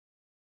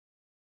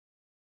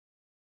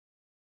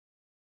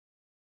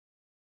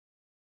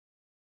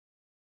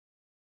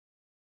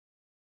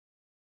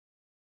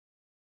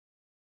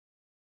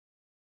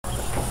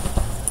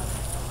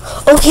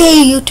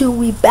Okay, YouTube,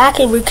 we back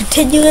and we're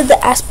continuing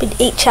the Aspen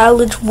 8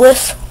 challenge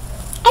with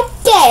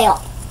Dale.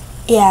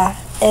 Yeah,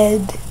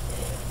 and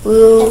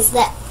we'll. It's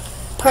that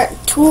part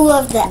 2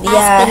 of the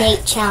Aspen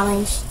 8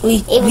 challenge.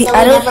 Even though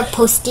we never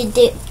posted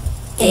it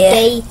the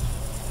day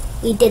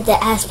we did the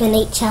Aspen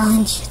 8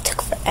 challenge. It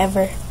took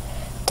forever.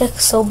 It took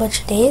so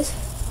much days.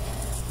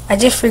 I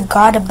just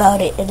forgot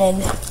about it and then.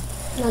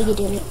 No, you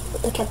didn't.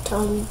 I kept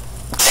telling you.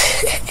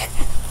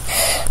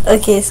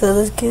 Okay, so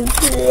let's get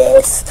into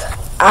this.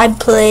 I'm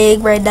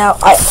playing right now.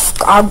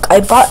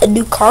 I bought a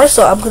new car,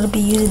 so I'm gonna be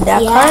using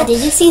that car. Yeah,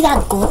 did you see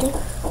that golden?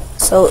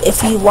 So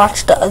if you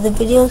watch the other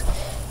videos,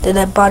 then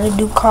I bought a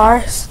new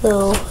car,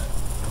 so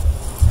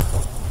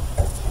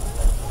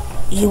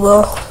you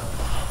will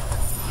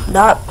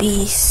not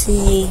be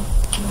seeing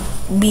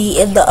me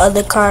in the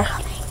other car.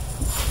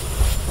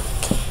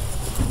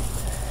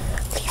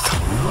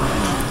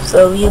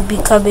 So you'll be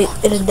coming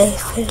in the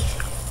next video.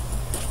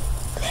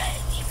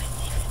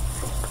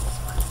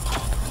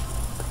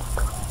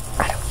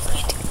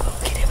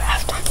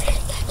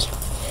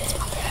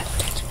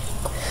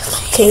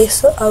 Okay,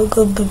 so I'm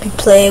going to be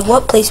playing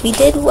what place we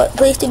did? What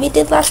place did we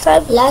did last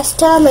time? Last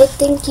time, I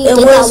think you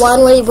did that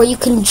one where you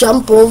can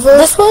jump over.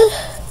 This one?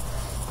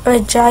 Or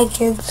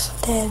Giants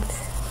Den?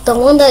 The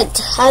one that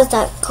has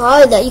that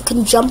car that you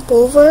can jump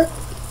over.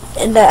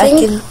 And that I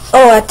can...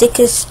 Oh, I think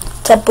it's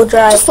Temple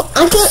Drive.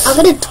 I'm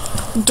gonna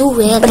do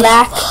red.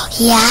 Black.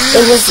 Yeah.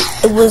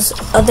 It was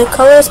other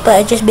colors, but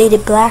I just made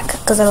it black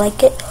because I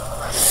like it.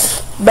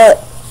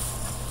 But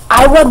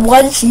I won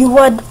once, you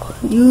won.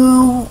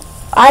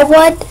 I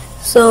won.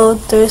 So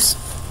there's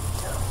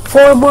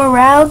 4 more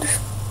rounds.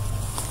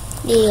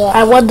 Yeah.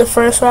 I won the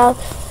first round.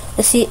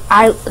 Let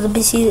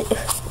me see.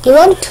 You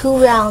won 2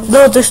 rounds.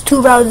 No, there's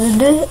 2 rounds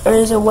in it, or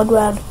is it 1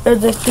 round? Or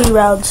there's 3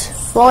 rounds?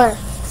 4.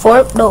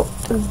 4? No.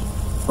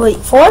 Wait,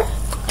 4?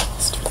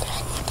 Let's do that.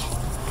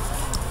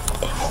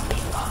 It won't be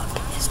long.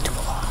 It's too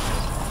long.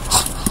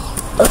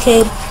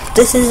 Okay,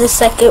 this is the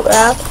second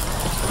round.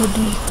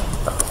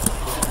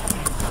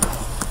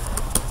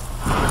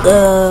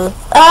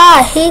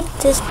 I hate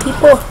this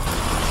people.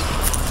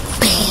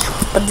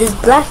 But this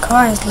black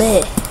car is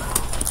lit.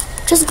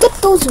 Just get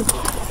those.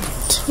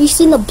 Have you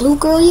seen the blue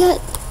girl yet?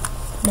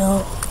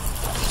 No.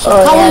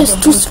 Probably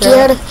too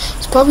scared.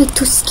 She's probably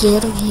too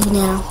scared of you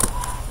now.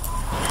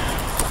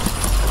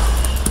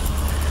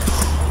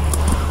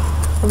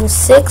 Number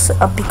 6,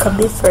 I'll be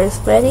coming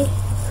first. Ready?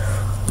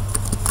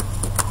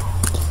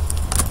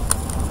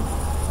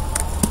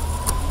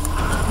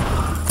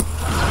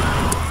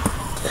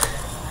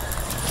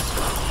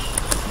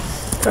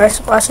 Let's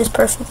watch this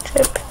perfect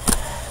trip.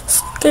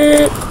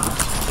 Skirt.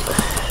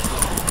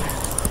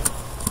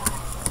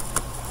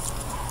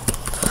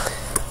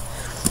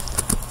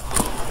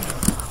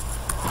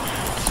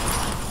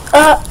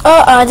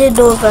 I didn't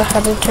know if I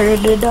had to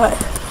turn or not.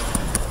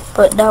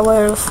 But now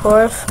we're in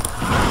 4th.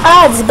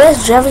 It's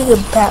best driving a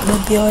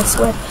Batmobile, I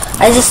swear.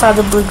 I just saw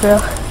the blue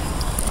girl.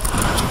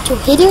 Did you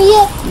hit her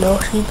yet? No,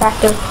 she's back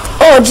there.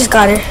 Oh, I just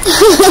got her.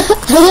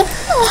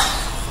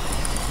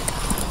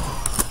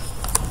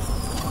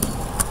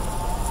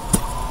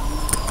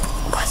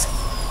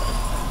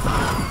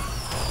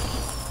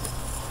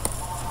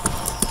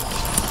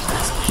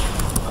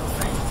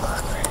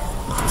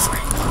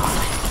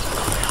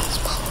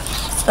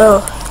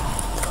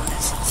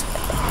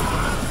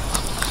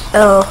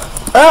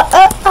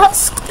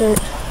 Skirt.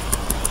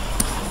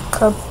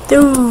 Come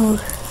through.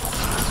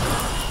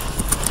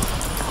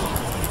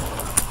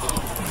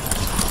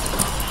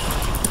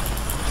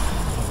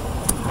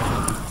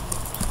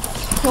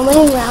 How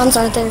many rounds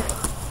are there?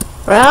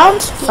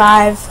 Rounds?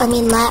 5. I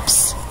mean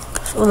laps.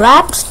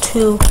 Laps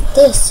 2.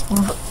 This.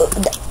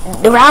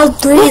 The round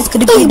 3 is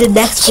gonna be the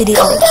next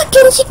video.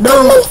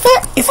 No,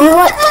 if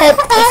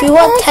you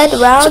want 10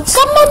 rounds.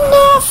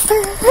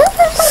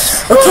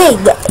 Okay,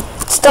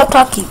 stop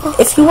talking.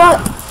 If you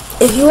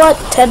want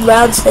 10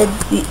 rounds, then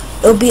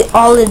it'll be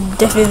all in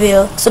different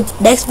video. So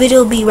next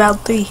video will be round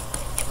 3.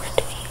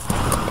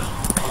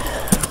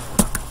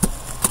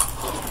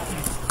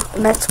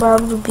 Next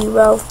round will be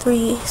round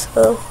 3.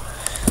 So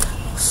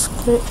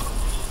skip.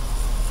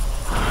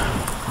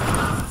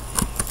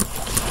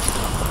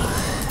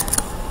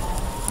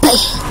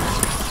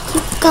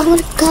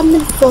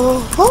 Coming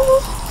for.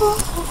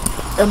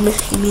 You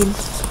mean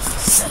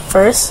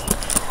first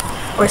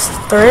or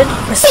 3rd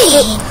or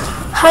 2nd?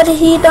 How did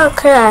he not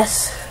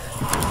crash?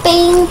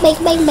 Bang,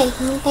 bang, bang, bang,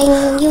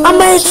 bang.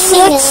 I'm at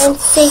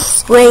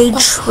 6.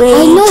 Rage.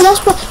 I know, that's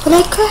why when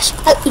I crash,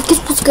 guess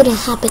what's gonna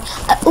happen?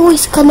 I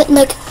always come at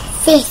like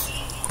 5th.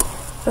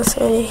 That's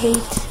what I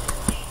hate.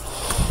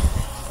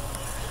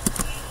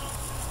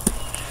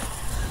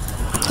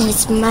 And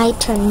it's my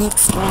turn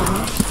next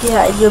round.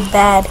 Yeah, you're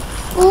bad.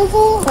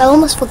 I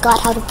almost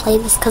forgot how to play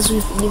this because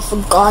we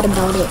forgot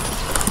about it.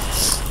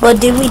 But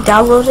did we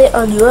download it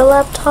on your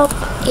laptop?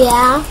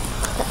 Yeah,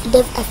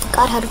 I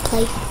forgot how to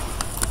play.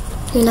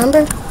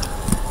 Remember?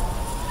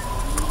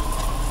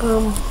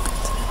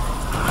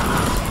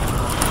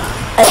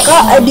 I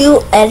got a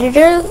new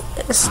editor.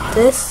 It's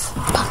this.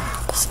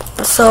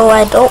 So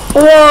I don't.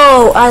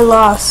 Whoa! I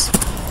lost.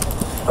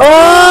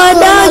 Oh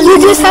no! You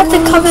just have to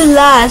come in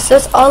last.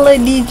 That's all I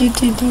need you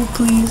to do,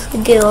 please.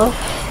 Get off.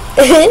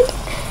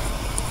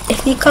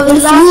 If you come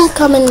in last. You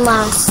come in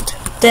last.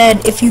 Then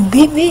if you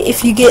beat me,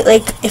 if you get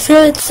like, if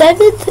you're in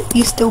 7th,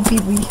 you still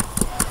beat me.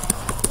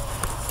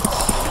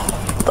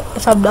 But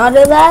if I'm not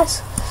in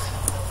last.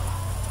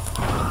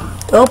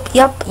 Oh,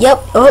 yep.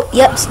 Oh,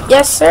 yep.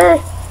 Yes, sir.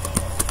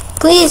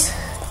 Please.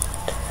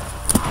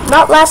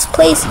 Not last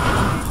place.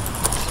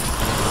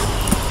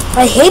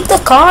 I hate the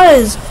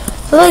cars.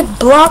 They're like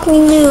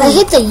blocking you. I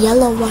hate the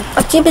yellow one.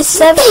 I'll give it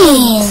 7.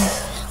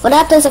 What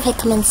happens if I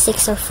come in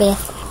 6th or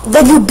 5th?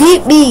 Then you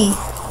beat me.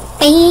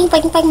 Bang,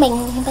 bang, bang,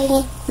 bang,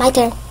 bang. My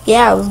turn.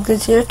 Yeah, it was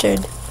good. Your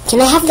turn.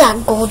 Can I have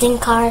that golden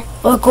car?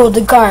 What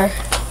golden car?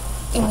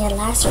 In your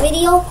last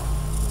video?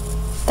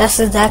 That's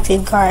the exact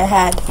same car I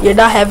had. You're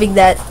not having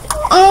that.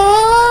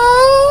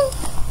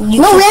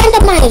 No,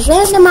 randomize.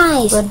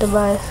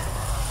 Randomize.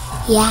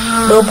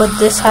 Yeah. No, but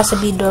this has to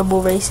be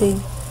normal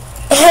racing.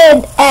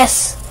 And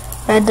S.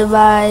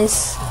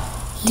 Randomize.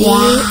 D.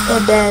 Yeah.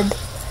 And then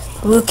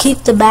we'll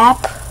keep the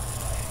map.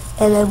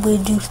 And then we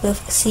do the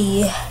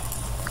C.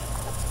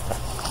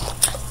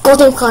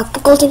 Golden car.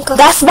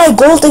 That's my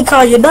golden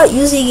car. You're not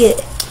using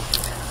it.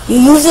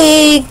 You're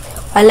using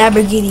my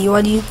Lamborghini. You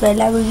want to use my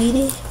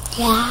Lamborghini?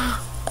 Yeah.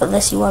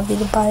 Unless you want me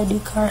to buy a new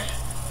car.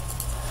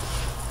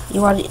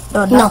 You want it?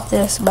 No, not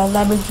this. My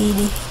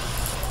Lamborghini.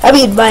 I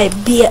mean my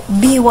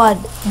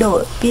B1.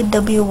 No,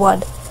 BMW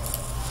 1.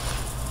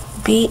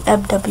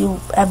 BMW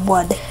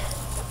M1.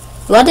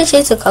 You want to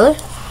change the color?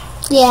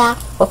 Yeah.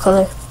 What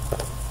color?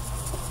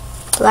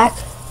 Black?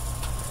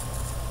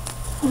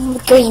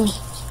 Green.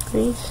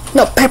 Green?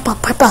 No, purple.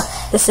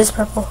 This is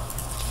purple.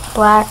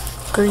 Black,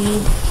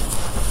 green.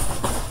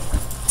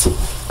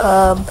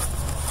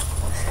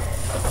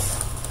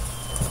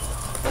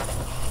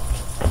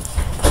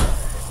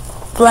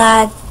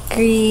 Black,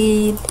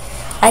 green.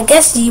 I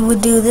guess you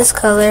would do this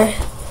color.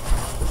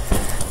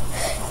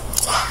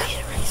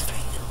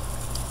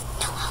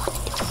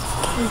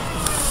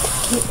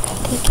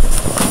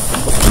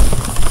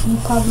 You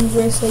probably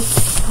race like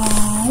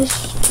trash.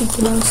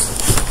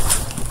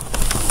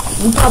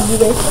 You probably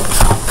race like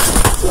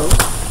trash. So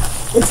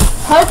it's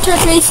hard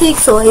track racing,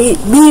 so I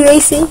hate me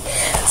racing.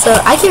 So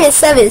I give it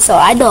 7, so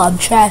I know I'm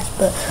trash,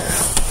 but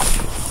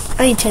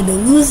I ain't trying to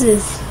lose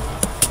this.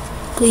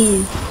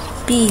 Please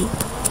be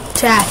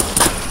trash.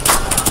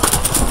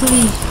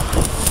 Please.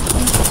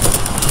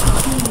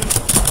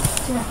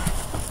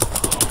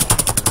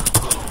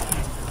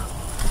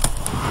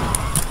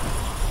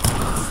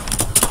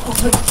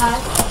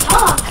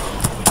 Talk.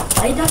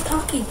 Why are you not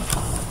talking?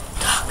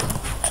 Talk.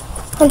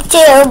 I'm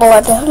terrible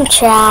at it. I'm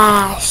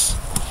trash.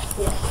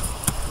 Yeah.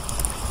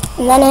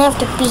 And then I have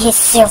to be his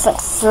servant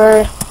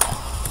for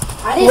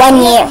 1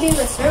 year.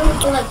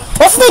 Like,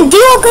 what's the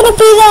deal gonna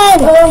be then?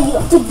 Oh, you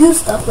have to do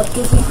stuff like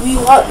if you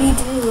want me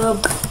to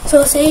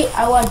so say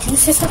I want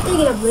juice or something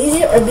and I'm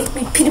lazy, or make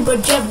me peanut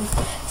butter jam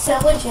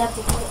sandwich, you have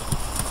to do it.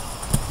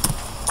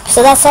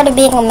 So that's sort of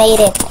being made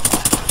it.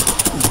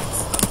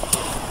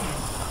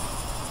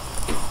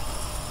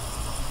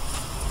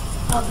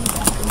 I'll be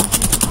back in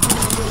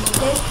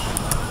okay?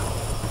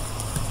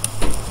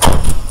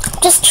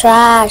 Just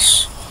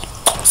trash.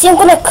 See, I'm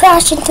gonna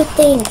crash into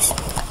things.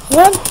 You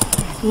know,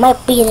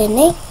 might be in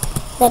it.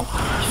 Then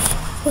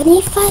when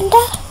he find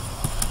out,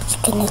 he's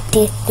gonna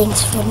do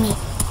things for me.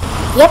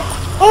 Yep.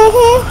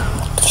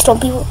 Please don't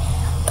be.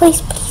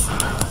 Please.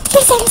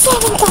 Please, I'm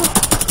 7 though.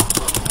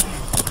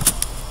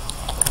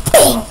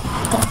 Bang!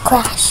 I'm gonna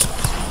crash.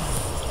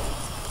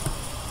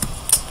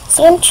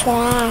 See, I'm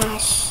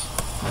trash.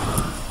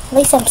 At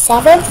least I'm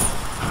 7th.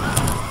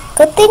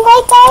 Good thing,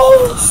 right,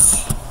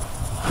 guys?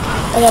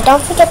 Oh yeah,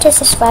 don't forget to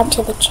subscribe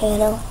to the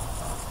channel.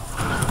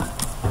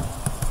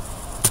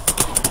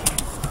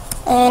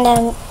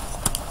 And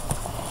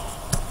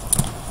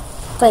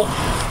wait.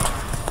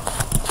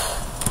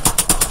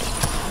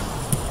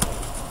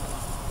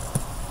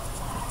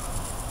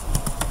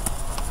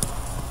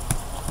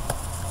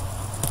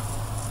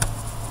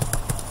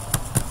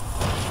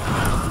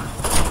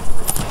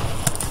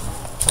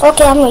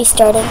 Okay, I'm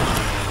restarting.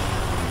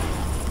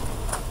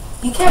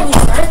 You can't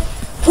restart?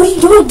 What are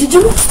you doing? Did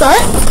you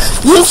restart?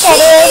 You're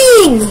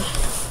cheating!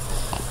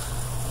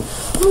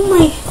 Oh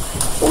my...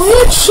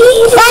 We're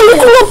cheating! I'm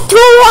looking at 2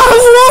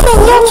 hours left in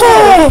your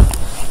turn!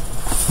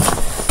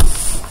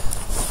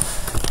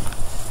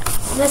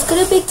 That's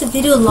gonna make the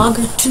video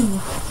longer too.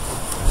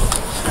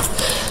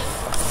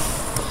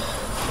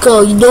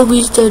 Go, you know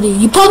restarting.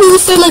 You probably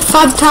restarted like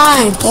 5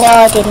 times. No,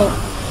 I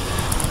didn't.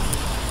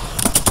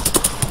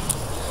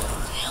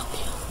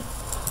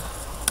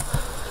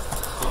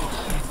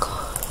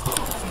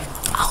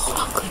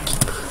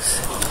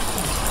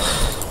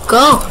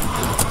 Go.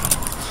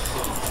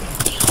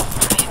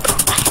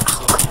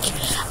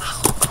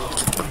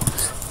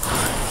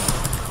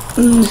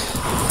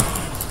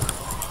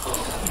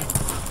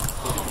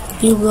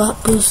 You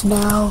got boost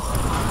now.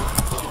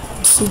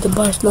 See the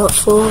bar's not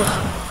full.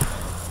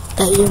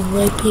 That you're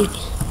wiping.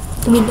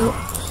 Let me know.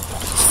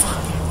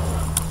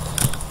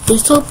 They're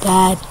so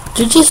bad.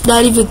 They're just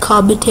not even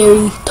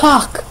commentary.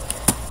 Talk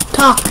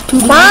to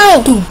the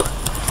Fine. YouTube.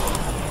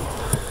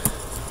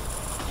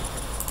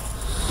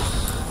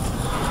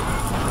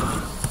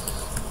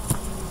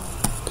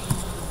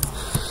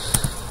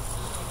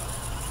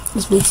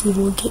 This makes me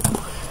want to get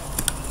more.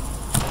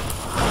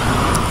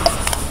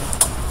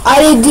 I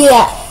didn't do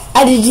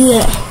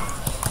that.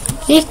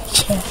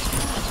 Bitch.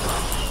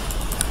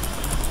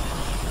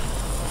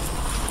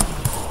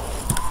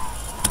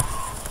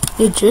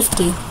 You're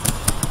drifting.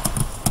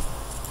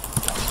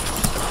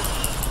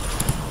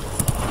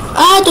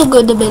 Don't go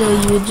in the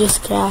middle, you would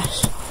just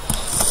crash.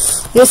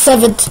 You're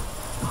 7th.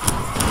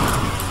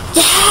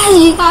 Yeah,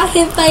 you got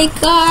hit by a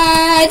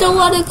car. I don't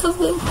want to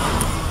come in.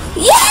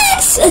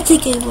 Yes! I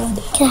think I won.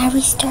 Can I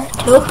restart?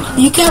 Nope,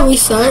 you can't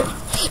restart.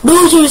 No,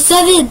 you're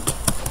 7th.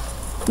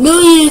 No,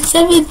 you're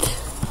 7th.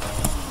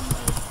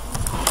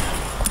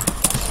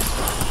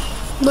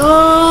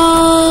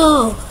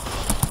 No.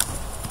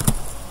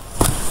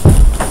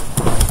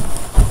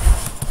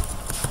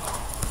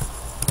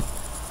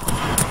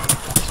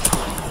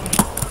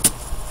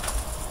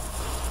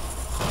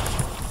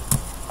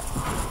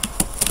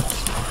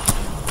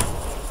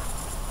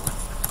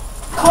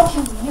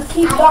 You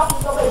keep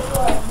knocking on my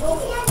door.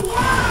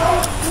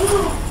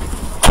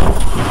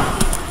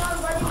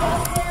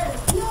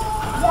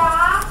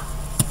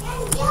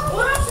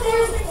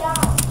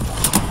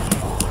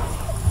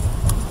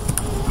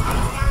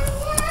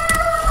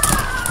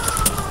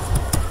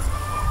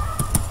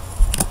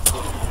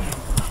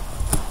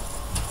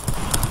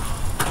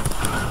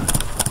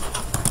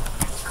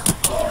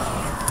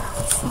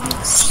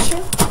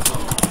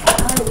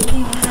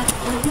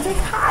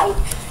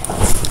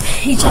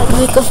 He tried to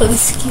make up on the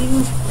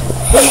skin.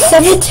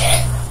 7th?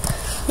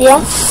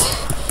 Yeah.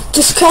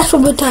 Just crash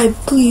one more time,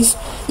 please.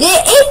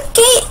 Yeah, 8.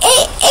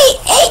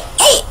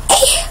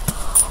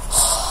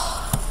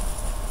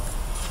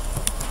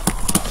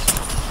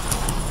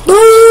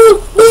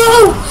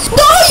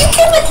 No, you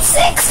came in 6.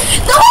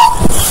 No,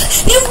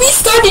 you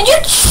restarted.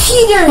 You're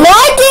cheater. No,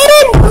 I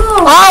didn't.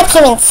 Oh, I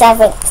came in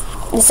 7th.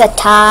 It's a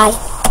tie.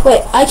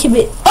 Wait, I came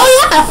in. Oh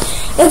yeah,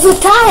 it's a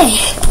tie.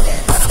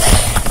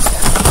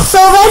 So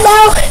right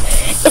now,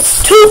 it's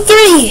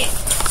 2-3.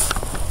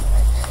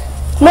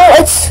 No,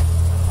 it's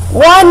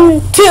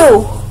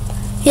 1-2.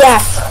 Yeah.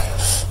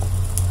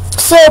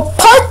 So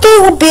part 3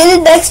 will be in the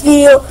next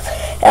video.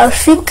 I'll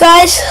see you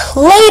guys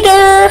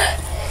later.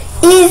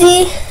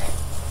 Easy.